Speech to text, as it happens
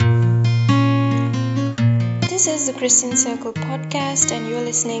the Christian Circle podcast, and you're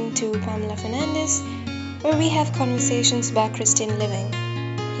listening to Pamela Fernandez, where we have conversations about Christian living.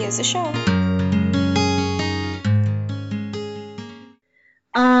 Here's the show.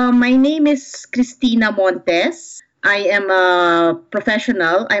 My name is Christina Montes. I am a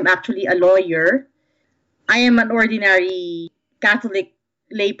professional. I'm actually a lawyer. I am an ordinary Catholic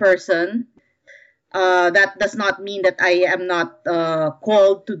layperson. That does not mean that I am not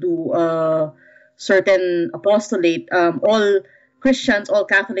called to do certain apostolate. All Christians, all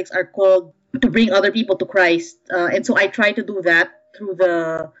Catholics are called to bring other people to Christ, and so I try to do that through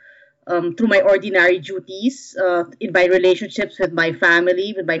my ordinary duties, in my relationships with my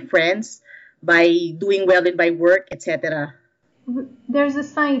family, with my friends, by doing well in my work, etc. There's a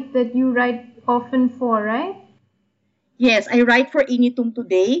site that you write often for, right? Yes, I write for Initum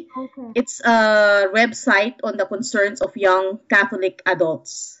Today. Okay. It's a website on the concerns of young Catholic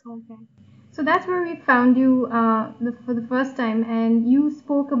adults. Okay. So that's where we found you for the first time, and you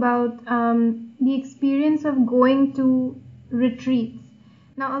spoke about the experience of going to retreats.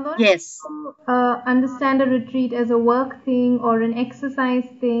 Now, a lot Yes. of people understand a retreat as a work thing or an exercise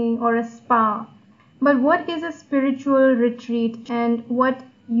thing or a spa. But what is a spiritual retreat and what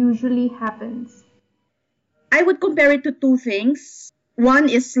usually happens? I would compare it to two things. One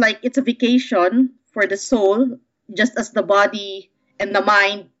is like it's a vacation for the soul, just as the body and the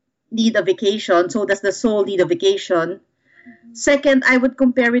mind need a vacation, so does the soul need a vacation. Second, I would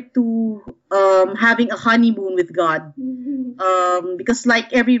compare it to having a honeymoon with God. Because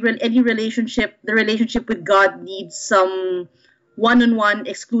like any relationship, the relationship with God needs some one-on-one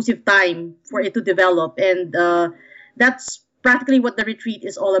exclusive time for it to develop. And that's practically what the retreat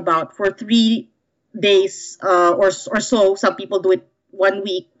is all about. For 3 days or so, some people do it 1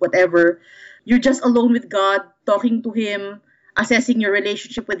 week, whatever. You're just alone with God, talking to Him, assessing your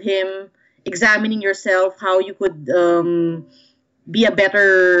relationship with Him, examining yourself, how you could be a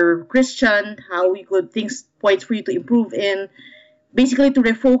better Christian, how you could points for you to improve in, basically to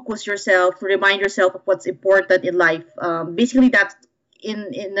refocus yourself, to remind yourself of what's important in life. Basically, that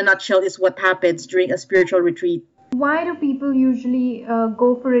in a nutshell is what happens during a spiritual retreat. Why do people usually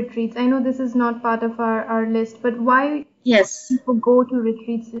go for retreats? I know this is not part of our list, but why Yes. do people go to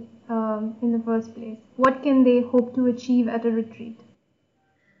retreats in the first place? What can they hope to achieve at a retreat?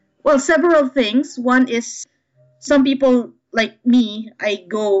 Well, several things. One is some people like me, I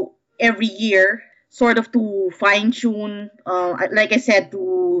go every year sort of to fine tune, like I said,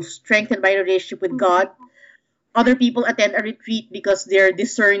 to strengthen my relationship with God. Other people attend a retreat because they're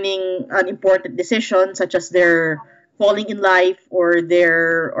discerning an important decision, such as their calling in life or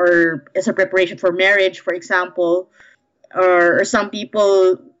as a preparation for marriage, for example. Or some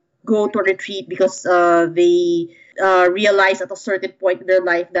people go to a retreat because they realize at a certain point in their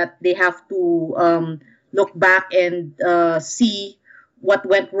life that they have to look back and see what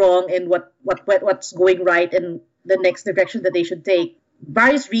went wrong and what's going right and the next direction that they should take.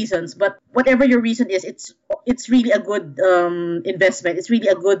 Various reasons, but whatever your reason is, it's really a good investment. It's really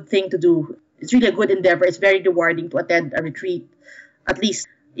a good thing to do. It's really a good endeavor. It's very rewarding to attend a retreat. At least,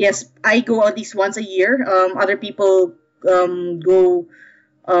 yes, I go at least once a year. Other people go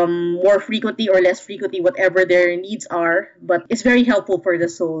more frequently or less frequently, whatever their needs are. But it's very helpful for the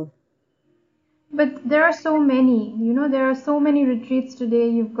soul. But there are so many, there are so many retreats today.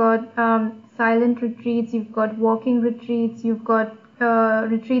 You've got silent retreats, you've got walking retreats, you've got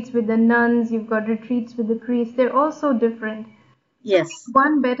retreats with the nuns, you've got retreats with the priests. They're all so different. Yes. Is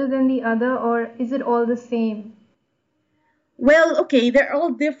one better than the other, or is it all the same? Well, okay, they're all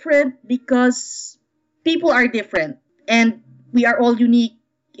different because people are different and we are all unique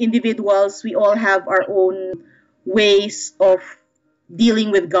individuals. We all have our own ways of dealing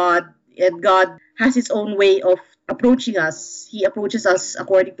with God, and God has His own way of approaching us. He approaches us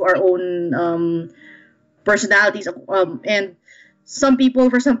according to our own personalities, and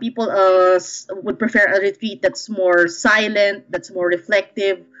for some people would prefer a retreat that's more silent, that's more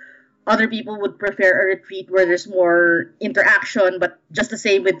reflective. Other people would prefer a retreat where there's more interaction, but just the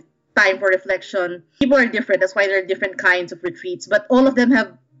same with time for reflection. People are different. That's why there are different kinds of retreats, but all of them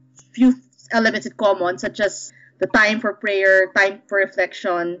have few elements in common, such as the time for prayer, time for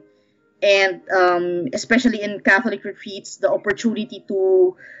reflection, and especially in Catholic retreats, the opportunity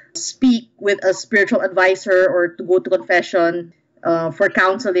to speak with a spiritual advisor or to go to confession for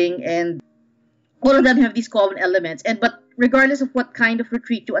counseling, and all of them have these common elements. But regardless of what kind of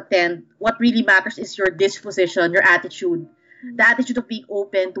retreat you attend, what really matters is your disposition, your attitude, the attitude of being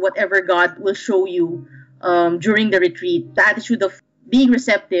open to whatever God will show you during the retreat, the attitude of being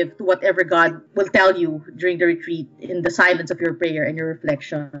receptive to whatever God will tell you during the retreat in the silence of your prayer and your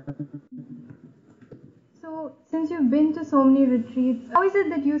reflection. So So, since you've been to so many retreats, how is it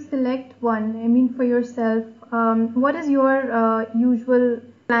that you select one? I mean, for yourself, what is your usual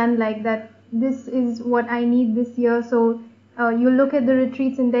plan like that? This is what I need this year. So, you look at the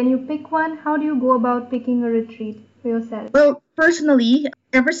retreats and then you pick one. How do you go about picking a retreat for yourself? Well, personally,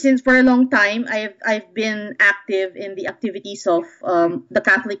 ever since for a long time, I've been active in the activities of the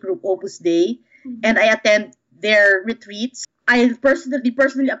Catholic group Opus Dei, and I attend their retreats. I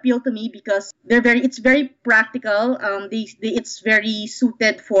personally appeal to me because it's very practical. It's very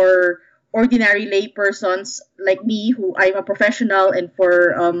suited for ordinary lay persons like me, who I'm a professional, and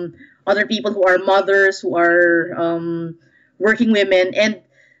for other people who are mothers, who are working women, and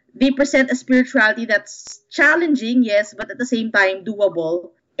they present a spirituality that's challenging, yes, but at the same time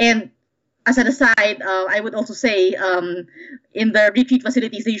doable. And as an aside, I would also say in the retreat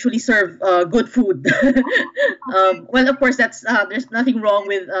facilities, they usually serve good food. Well, of course, there's nothing wrong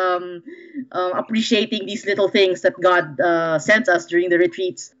with appreciating these little things that God sends us during the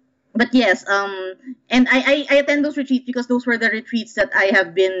retreats. But yes, and I attend those retreats because those were the retreats that I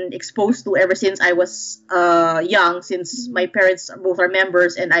have been exposed to ever since I was young, since my parents both are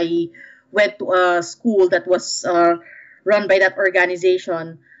members, and I went to a school that was run by that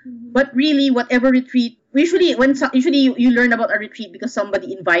organization. But really, whatever retreat, usually you learn about a retreat because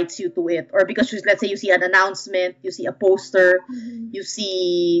somebody invites you to it, or because let's say you see an announcement, you see a poster, you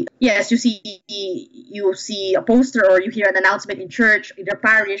see a poster, or you hear an announcement in church, in their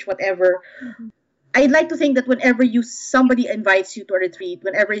parish, whatever. I'd like to think that whenever somebody invites you to a retreat,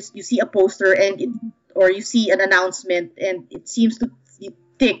 whenever you see a poster or you see an announcement and it seems to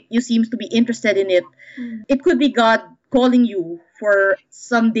tick, you seems to be interested in it, it could be God calling you for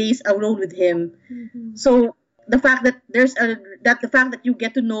some days alone with Him. So the fact that the fact that you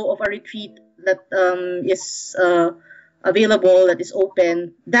get to know of a retreat that is available, that is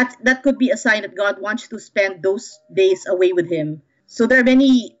open, that could be a sign that God wants you to spend those days away with Him. So there are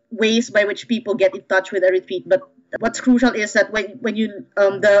many ways by which people get in touch with a retreat, but what's crucial is that when you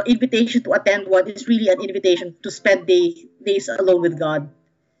the invitation to attend one is really an invitation to spend days alone with God.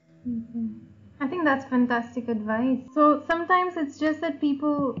 I think that's fantastic advice. So sometimes it's just that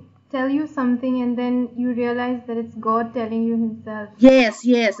people tell you something and then you realize that it's God telling you Himself. Yes,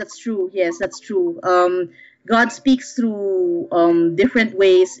 that's true. Yes, that's true. God speaks through different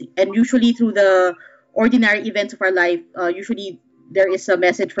ways, and usually through the ordinary events of our life. Usually there is a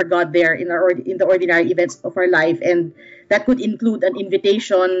message for God there in the ordinary events of our life, and that could include an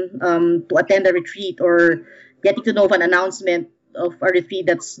invitation to attend a retreat, or getting to know of an announcement of a retreat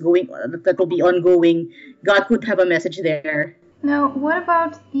that will be ongoing. God could have a message there. Now, what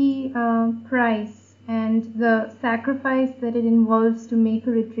about the price and the sacrifice that it involves to make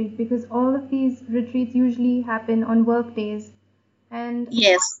a retreat? Because all of these retreats usually happen on work days. And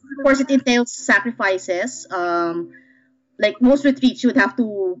yes, of course, it entails sacrifices. Like most retreats, you would have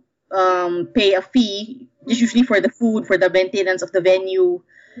to pay a fee, just usually for the food, for the maintenance of the venue.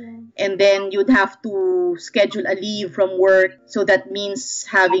 And then you'd have to schedule a leave from work. So that means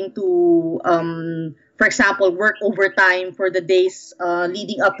having to, for example, work overtime for the days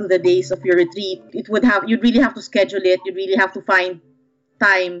leading up to the days of your retreat. You'd really have to schedule it. You'd really have to find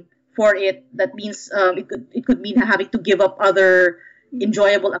time for it. That means it could mean having to give up other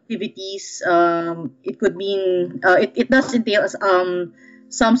enjoyable activities. It could mean it does entail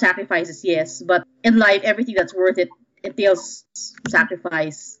some sacrifices, yes. But in life, everything that's worth it entails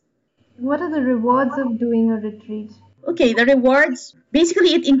sacrifice. What are the rewards of doing a retreat? Okay, the rewards,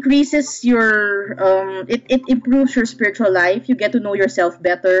 basically it increases your it improves your spiritual life. You get to know yourself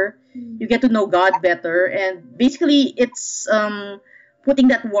better, you get to know God better, and basically it's putting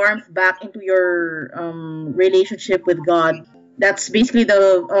that warmth back into your relationship with God. That's basically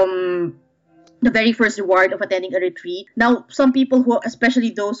the very first reward of attending a retreat. Now, some people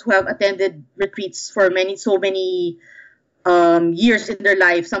especially those who have attended retreats for so many years in their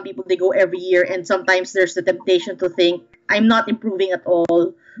life, some people, they go every year, and sometimes there's the temptation to think, I'm not improving at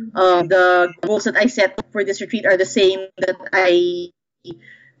all. The goals that I set for this retreat are the same that I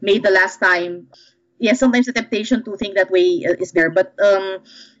made the last time. Yes, sometimes the temptation to think that way is there, but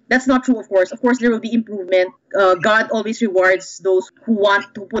that's not true, of course. Of course, there will be improvement. God always rewards those who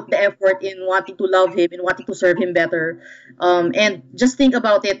want to put the effort in wanting to love Him and wanting to serve Him better. And just think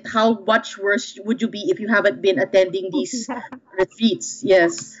about it. How much worse would you be if you haven't been attending these retreats?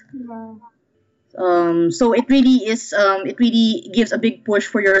 Yes. So it really is. It really gives a big push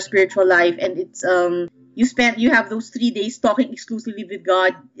for your spiritual life, and it's you have those 3 days talking exclusively with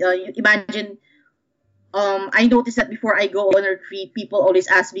God. Imagine. I noticed that before I go on a retreat, people always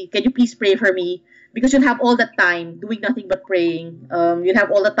ask me, can you please pray for me? Because you'll have all that time doing nothing but praying. You'll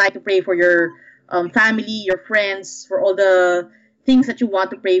have all the time to pray for your family, your friends, for all the things that you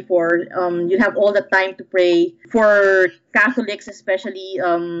want to pray for. You'll have all the time to pray. For Catholics, especially,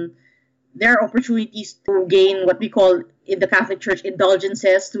 there are opportunities to gain what we call in the Catholic Church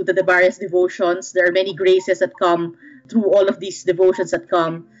indulgences through the various devotions. There are many graces that come through all of these devotions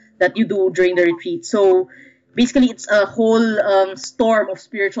that you do during the retreat. So basically, it's a whole storm of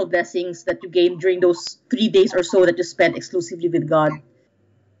spiritual blessings that you gain during those 3 days or so that you spend exclusively with God.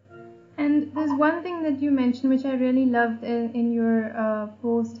 And there's one thing that you mentioned which I really loved in your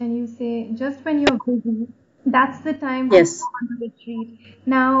post, and you say just when you're busy, that's the time to Yes. go on a retreat.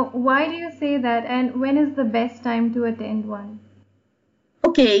 Now, why do you say that, and when is the best time to attend one?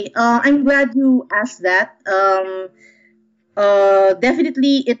 Okay, I'm glad you asked that.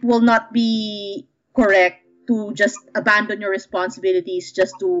 Definitely, it will not be correct to just abandon your responsibilities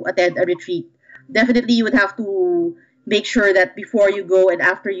just to attend a retreat. Definitely, you would have to make sure that before you go and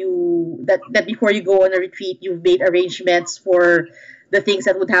after that before you go on a retreat, you've made arrangements for the things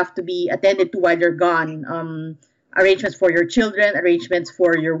that would have to be attended to while you're gone. Arrangements for your children, arrangements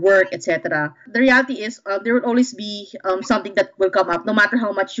for your work, etc. The reality is, there will always be something that will come up, no matter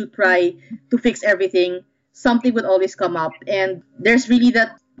how much you try to fix everything. Something would always come up, and there's really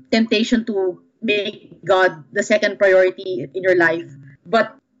that temptation to make God the second priority in your life.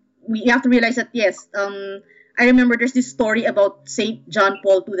 But we have to realize that yes, I remember there's this story about Saint John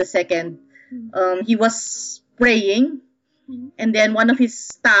Paul II II. He was praying, and then one of his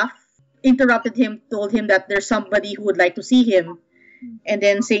staff interrupted him, told him that there's somebody who would like to see him. And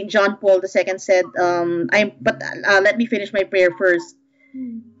then Saint John Paul II said, let me finish my prayer first.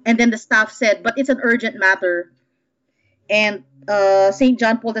 And then the staff said, but it's an urgent matter. And Saint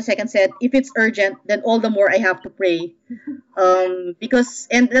John Paul II said, if it's urgent, then all the more I have to pray. Because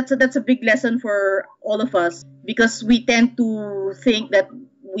and that's a big lesson for all of us, because we tend to think that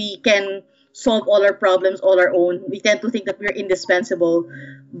we can solve all our problems all our own. We tend to think that we're indispensable,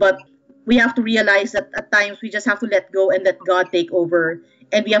 but we have to realize that at times we just have to let go and let God take over.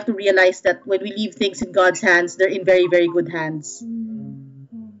 And we have to realize that when we leave things in God's hands, they're in very, very good hands.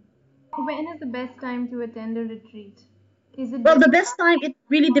 When is the best time to attend a retreat? Is it Well, the best time, it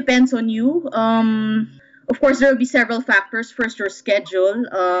really depends on you. Of course, there will be several factors. First, your schedule.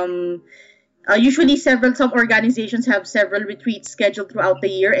 Usually, some organizations have several retreats scheduled throughout the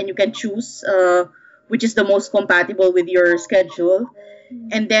year, and you can choose which is the most compatible with your schedule.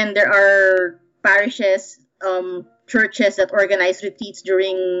 And then there are parishes, churches that organize retreats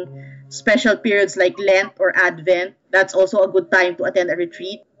during special periods like Lent or Advent. That's also a good time to attend a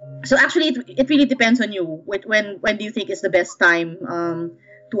retreat. So actually, it really depends on you. When do you think is the best time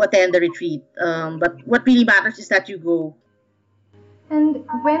to attend the retreat? But what really matters is that you go. And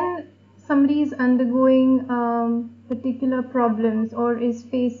when somebody is undergoing particular problems or is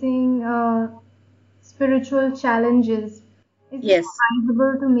facing spiritual challenges, is it Yes.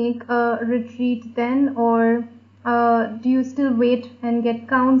 advisable to make a retreat then, or do you still wait and get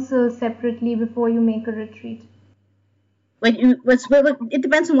counsel separately before you make a retreat? It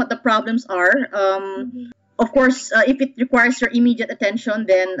depends on what the problems are. Of course, if it requires your immediate attention,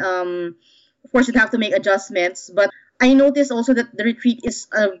 then of course you'd have to make adjustments. But I noticed also that the retreat is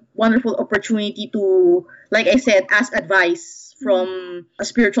a wonderful opportunity to, like I said, ask advice from a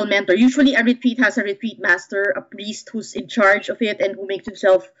spiritual mentor. Usually, a retreat has a retreat master, a priest who's in charge of it and who makes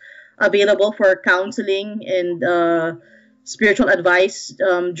himself available for counseling and spiritual advice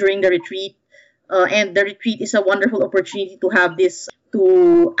during the retreat. And the retreat is a wonderful opportunity to have this,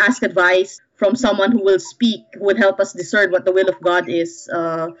 to ask advice from someone who will speak, who would help us discern what the will of God is.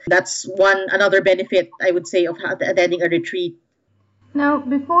 That's another benefit, I would say, of attending a retreat. Now,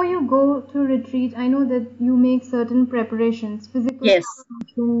 before you go to retreat, I know that you make certain preparations, physical Yes.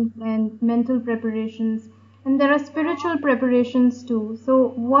 preparations and mental preparations, and there are spiritual preparations too. So,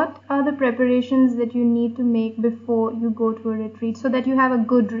 what are the preparations that you need to make before you go to a retreat so that you have a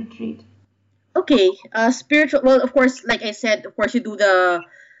good retreat? Okay, spiritual. Well, of course, like I said, of course, you do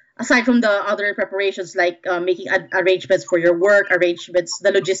aside from the other preparations like making arrangements for your work, arrangements,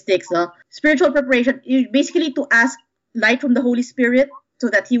 the logistics, spiritual preparation, you basically to ask light from the Holy Spirit so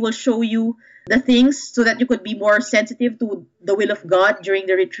that He will show you the things so that you could be more sensitive to the will of God during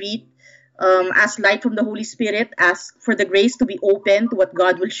the retreat. Ask light from the Holy Spirit, ask for the grace to be open to what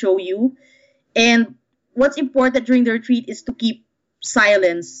God will show you. And what's important during the retreat is to keep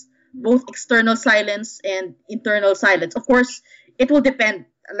silence, both external silence and internal silence. Of course, it will depend.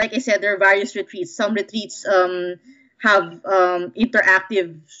 Like I said, there are various retreats. Some retreats have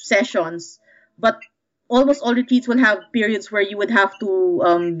interactive sessions, but almost all retreats will have periods where you would have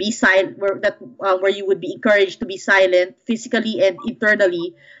to be silent, where you would be encouraged to be silent physically and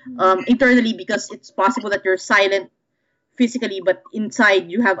internally. Internally, because it's possible that you're silent physically, but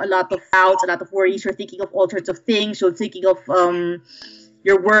inside you have a lot of doubts, a lot of worries. You're thinking of all sorts of things. You're thinking of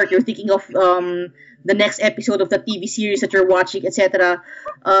your work. You're thinking of the next episode of the TV series that you're watching, etc.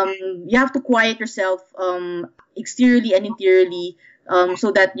 You have to quiet yourself exteriorly and interiorly,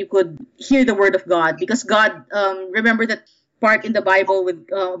 so that you could hear the word of God. Because God, remember that part in the Bible with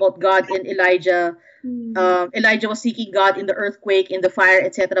about God and Elijah. Elijah was seeking God in the earthquake, in the fire,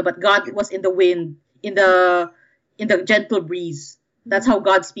 etc. But God was in the wind, in the gentle breeze. That's how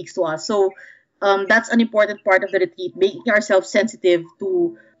God speaks to us. So that's an important part of the retreat, making ourselves sensitive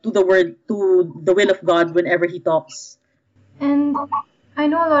to the word, to the will of God whenever He talks. And I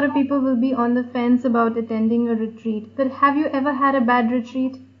know a lot of people will be on the fence about attending a retreat, but have you ever had a bad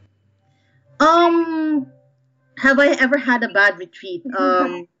retreat? Um, have I ever had a bad retreat?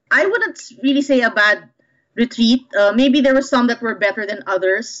 I wouldn't really say a bad retreat. Maybe there were some that were better than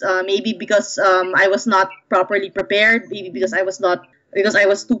others. Maybe because I was not properly prepared. Maybe because I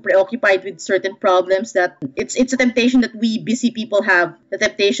was too preoccupied with certain problems. That it's a temptation that we busy people have. The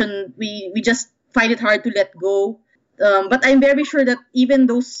temptation we just find it hard to let go. But I'm very sure that even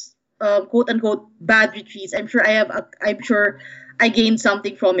those quote unquote bad retreats, I'm sure I gained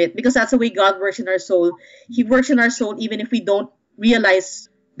something from it, because that's the way God works in our soul. He works in our soul even if we don't realize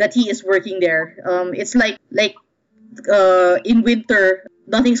that He is working there. It's like in winter,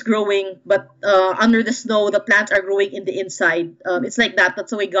 nothing's growing, but under the snow, the plants are growing in the inside. It's like that. That's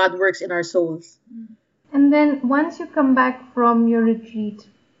the way God works in our souls. And then once you come back from your retreat,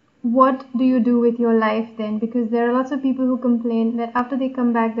 what do you do with your life then? Because there are lots of people who complain that after they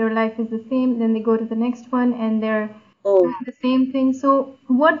come back, their life is the same, then they go to the next one and they're Oh, the same thing. So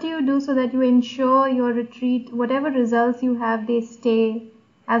what do you do so that you ensure your retreat, whatever results you have, they stay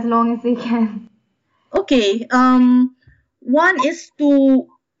as long as they can? okay. One is to,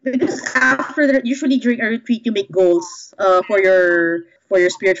 because usually during a retreat you make goals for your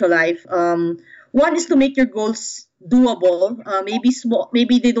spiritual life. One is to make your goals doable. Maybe small.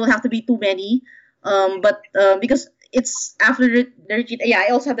 Maybe they don't have to be too many. But because it's after the retreat, yeah,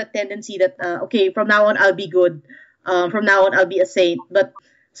 I also have that tendency that okay, from now on I'll be good. From now on I'll be a saint. But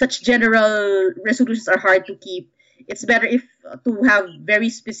such general resolutions are hard to keep. It's better if to have very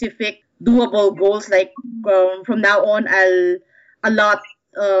specific, doable goals. Like from now on, a lot.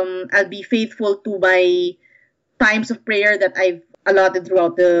 I'll be faithful to my times of prayer that I've allotted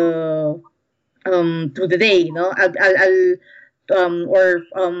through the day. You know, or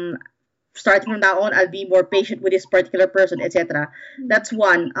starting from now on, I'll be more patient with this particular person, etc. That's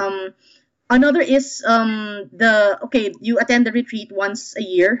one. Another is the okay, you attend the retreat once a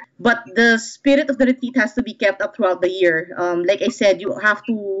year, but the spirit of the retreat has to be kept up throughout the year. Like I said, you have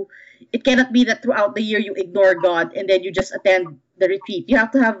to. It cannot be that throughout the year you ignore God and then you just attend the retreat. You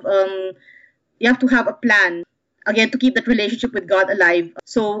have to have a plan, again, to keep that relationship with God alive.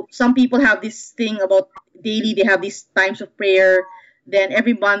 So some people have this thing about daily. They have these times of prayer. Then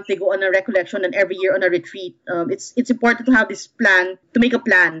every month they go on a recollection, and every year on a retreat. It's important to have this plan, to make a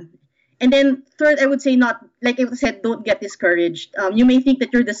plan. And then third, I would say, not like I said, don't get discouraged. You may think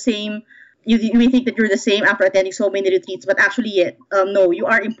that you're the same. You may think that you're the same after attending so many retreats, but actually, yet no, you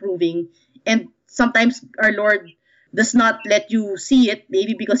are improving. And sometimes our Lord does not let you see it,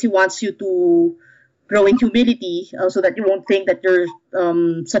 maybe because He wants you to grow in humility, so that you won't think that you're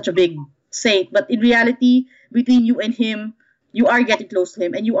such a big saint. But in reality, between you and Him, you are getting close to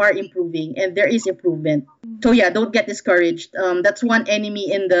Him and you are improving, and there is improvement. So yeah, don't get discouraged. That's one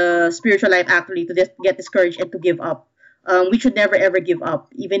enemy in the spiritual life, actually, to just get discouraged and to give up. We should never ever give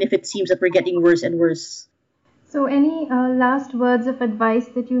up, even if it seems that we're getting worse and worse. So, any last words of advice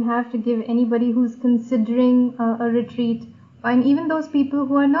that you have to give anybody who's considering a retreat, and even those people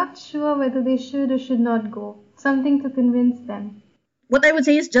who are not sure whether they should or should not go? Something to convince them. What I would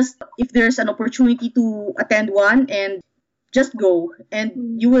say is, just if there's an opportunity to attend one, and just go,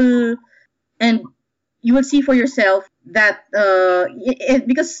 and you will see for yourself that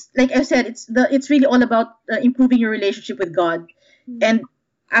because like I said, it's really all about improving your relationship with God. And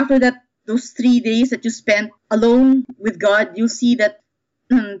after that, those 3 days that you spent alone with God, you'll see that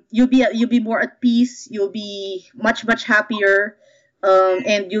you'll be more at peace. You'll be much happier,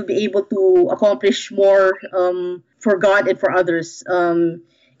 and you'll be able to accomplish more for God and for others.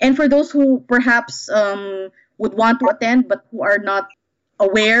 And for those who perhaps would want to attend but who are not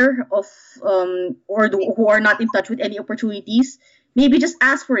aware of who are not in touch with any opportunities, maybe just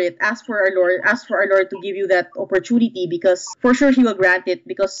ask for it. Ask for our Lord to give you that opportunity, because for sure He will grant it,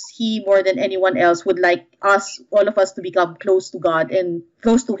 because He, more than anyone else, would like us, all of us, to become close to God and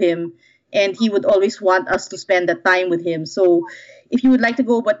close to Him. And He would always want us to spend that time with Him. So if you would like to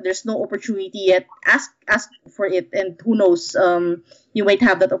go but there's no opportunity yet, ask for it, and who knows, you might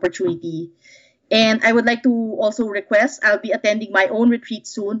have that opportunity. And I would like to also request, I'll be attending my own retreat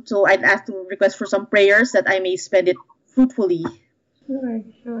soon, so I'd ask to request for some prayers that I may spend it fruitfully. Sure,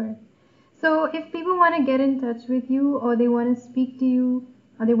 sure. So if people want to get in touch with you, or they want to speak to you,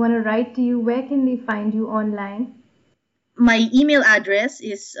 or they want to write to you, where can they find you online? My email address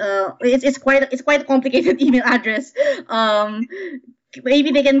is it's quite a complicated email address. Um,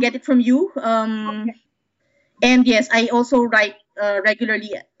 Maybe they can get it from you. And yes, I also write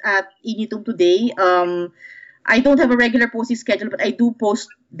regularly at Initum Today. I don't have a regular posting schedule, but I do post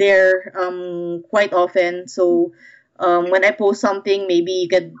there quite often. So when I post something, maybe you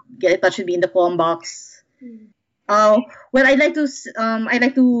can get in touch with me in the com box. Well, I'd like to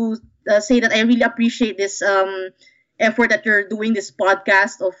say that I really appreciate this effort that you're doing, this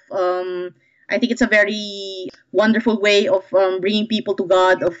podcast of I think it's a very wonderful way of bringing people to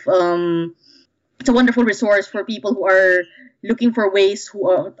God. It's a wonderful resource for people who are looking for ways, who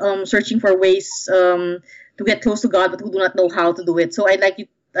are searching for ways to get close to God, but who do not know how to do it. So I'd like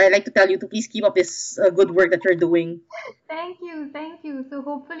to tell you to please keep up this good work that you're doing. Thank you, thank you. So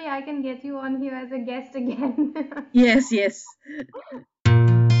hopefully I can get you on here as a guest again. Yes, yes.